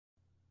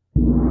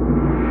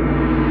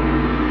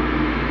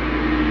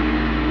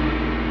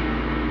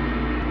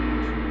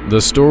The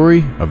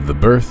story of the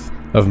birth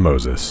of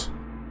Moses.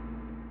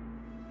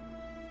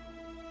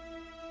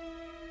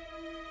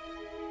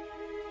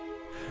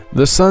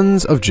 The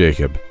sons of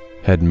Jacob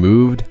had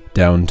moved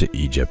down to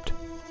Egypt.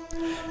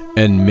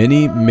 And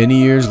many,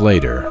 many years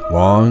later,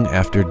 long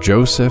after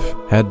Joseph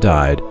had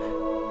died,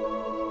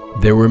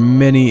 there were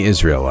many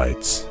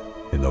Israelites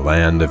in the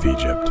land of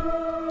Egypt.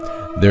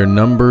 Their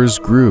numbers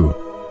grew,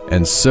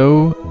 and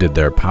so did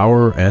their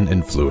power and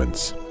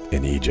influence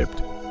in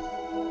Egypt.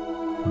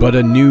 But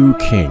a new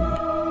king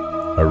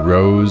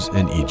arose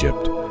in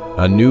Egypt,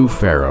 a new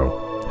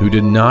Pharaoh who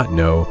did not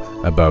know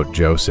about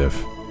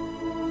Joseph.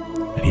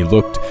 And he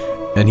looked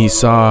and he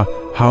saw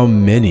how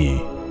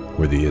many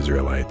were the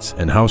Israelites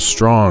and how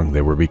strong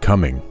they were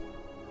becoming.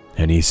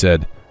 And he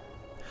said,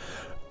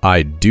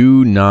 "I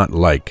do not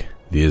like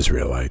the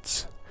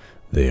Israelites.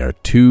 They are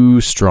too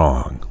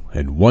strong,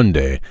 and one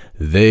day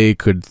they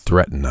could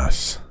threaten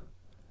us.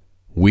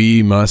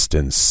 We must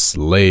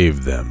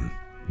enslave them,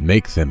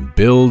 make them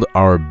build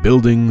our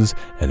buildings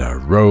and our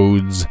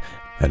roads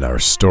and our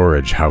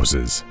storage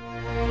houses."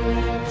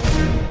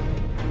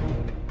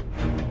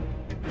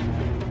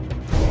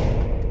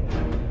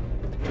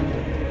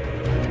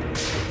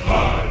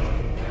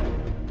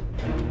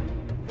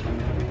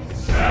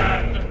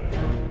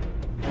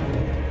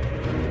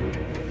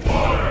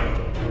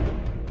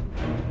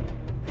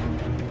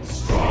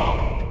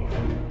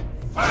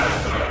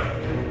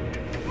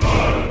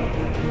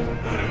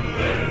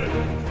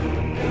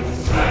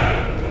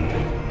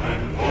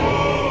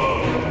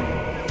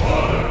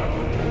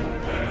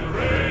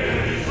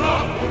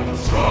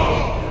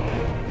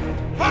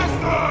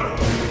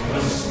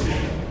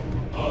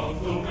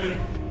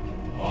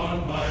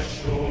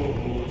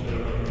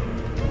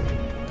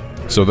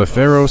 So the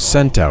Pharaoh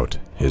sent out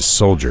his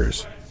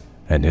soldiers,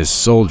 and his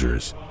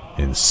soldiers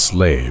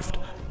enslaved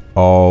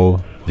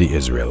all the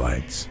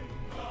Israelites,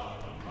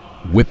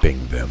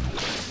 whipping them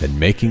and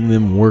making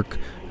them work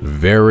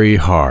very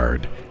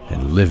hard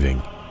and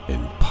living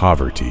in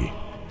poverty.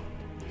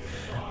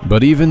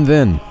 But even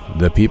then,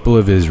 the people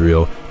of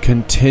Israel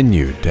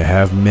continued to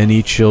have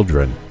many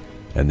children,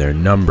 and their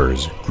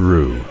numbers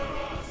grew.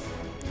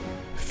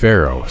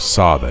 Pharaoh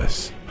saw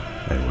this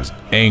and was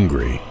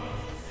angry.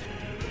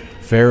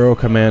 Pharaoh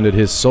commanded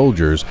his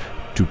soldiers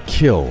to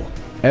kill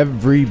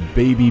every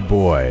baby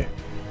boy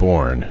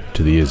born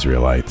to the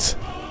Israelites.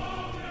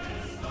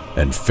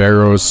 And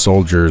Pharaoh's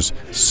soldiers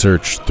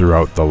searched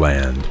throughout the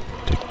land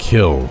to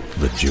kill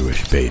the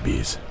Jewish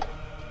babies.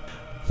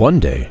 One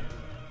day,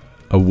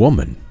 a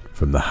woman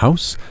from the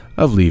house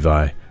of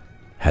Levi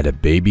had a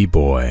baby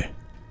boy.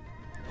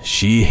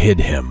 She hid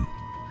him,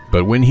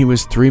 but when he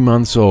was 3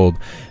 months old,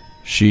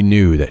 she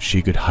knew that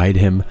she could hide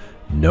him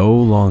no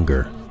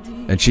longer.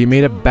 And she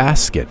made a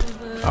basket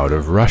out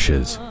of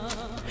rushes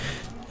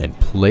and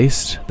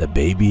placed the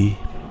baby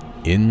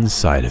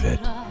inside of it.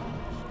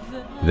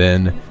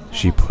 Then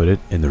she put it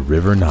in the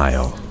river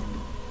Nile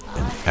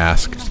and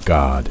asked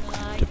God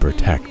to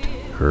protect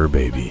her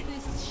baby.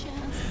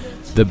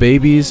 The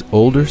baby's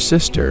older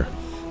sister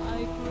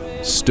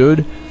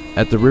stood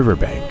at the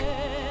riverbank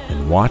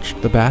and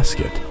watched the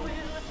basket.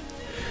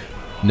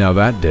 Now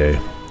that day,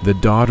 the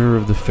daughter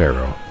of the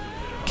Pharaoh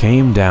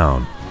came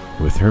down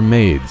with her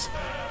maids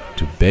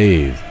to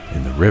bathe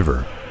in the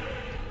river.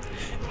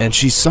 And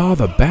she saw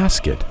the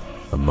basket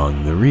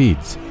among the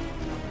reeds,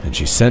 and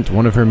she sent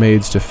one of her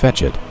maids to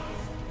fetch it.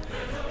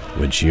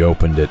 When she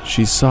opened it,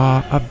 she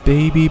saw a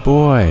baby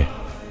boy.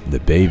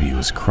 The baby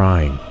was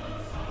crying.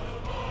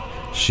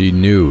 She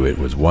knew it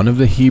was one of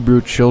the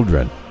Hebrew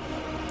children,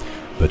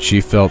 but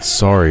she felt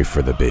sorry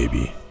for the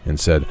baby and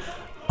said,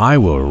 "I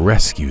will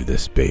rescue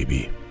this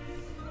baby."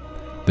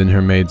 Then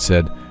her maid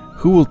said,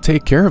 "Who will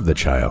take care of the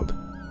child?"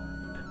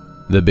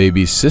 The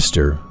baby's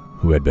sister,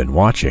 who had been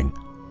watching,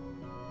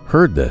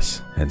 heard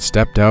this and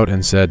stepped out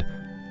and said,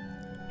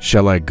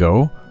 "Shall I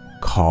go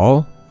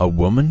call a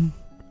woman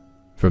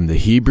from the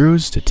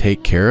Hebrews to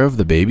take care of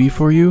the baby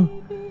for you?"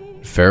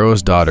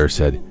 Pharaoh's daughter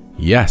said,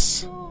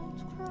 "Yes."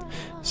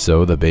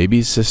 So the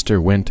baby's sister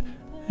went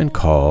and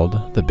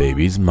called the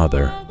baby's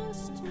mother,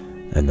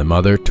 and the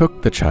mother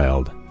took the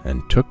child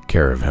and took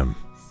care of him.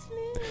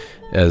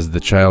 As the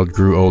child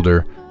grew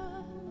older,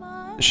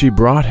 she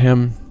brought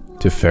him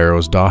to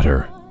Pharaoh's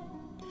daughter,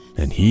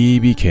 and he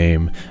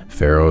became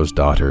Pharaoh's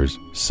daughter's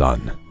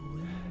son.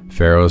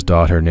 Pharaoh's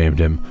daughter named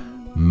him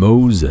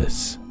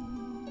Moses,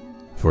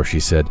 for she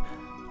said,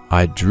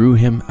 "I drew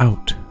him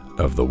out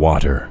of the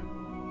water."